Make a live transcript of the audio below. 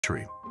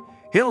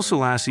Haile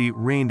Selassie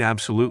reigned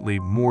absolutely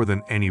more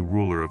than any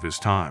ruler of his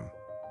time.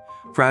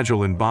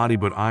 Fragile in body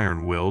but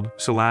iron-willed,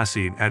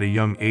 Selassie at a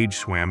young age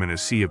swam in a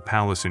sea of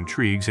palace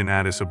intrigues in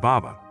Addis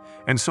Ababa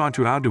and sought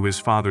to outdo his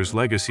father's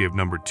legacy of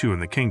number 2 in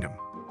the kingdom.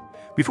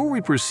 Before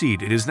we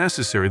proceed, it is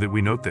necessary that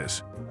we note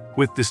this.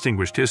 With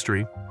distinguished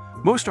history,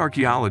 most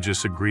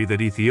archaeologists agree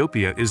that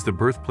Ethiopia is the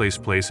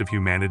birthplace of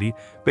humanity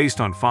based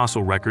on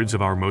fossil records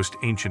of our most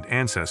ancient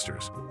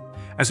ancestors.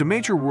 As a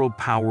major world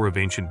power of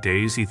ancient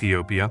days,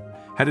 Ethiopia,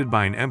 headed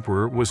by an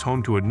emperor, was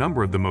home to a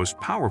number of the most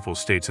powerful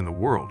states in the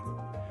world,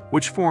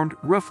 which formed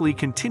roughly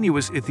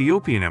continuous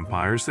Ethiopian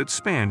empires that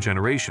span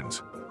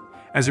generations.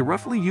 As a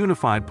roughly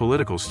unified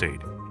political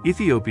state,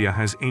 Ethiopia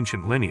has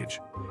ancient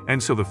lineage,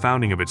 and so the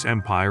founding of its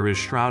empire is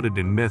shrouded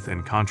in myth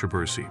and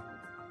controversy.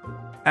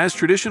 As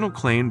traditional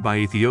claimed by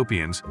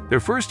Ethiopians, their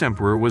first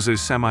emperor was a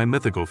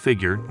semi-mythical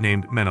figure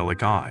named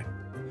Menelik I.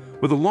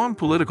 With a long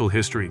political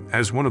history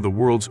as one of the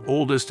world's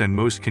oldest and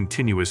most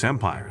continuous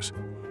empires,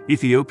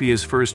 Ethiopia's first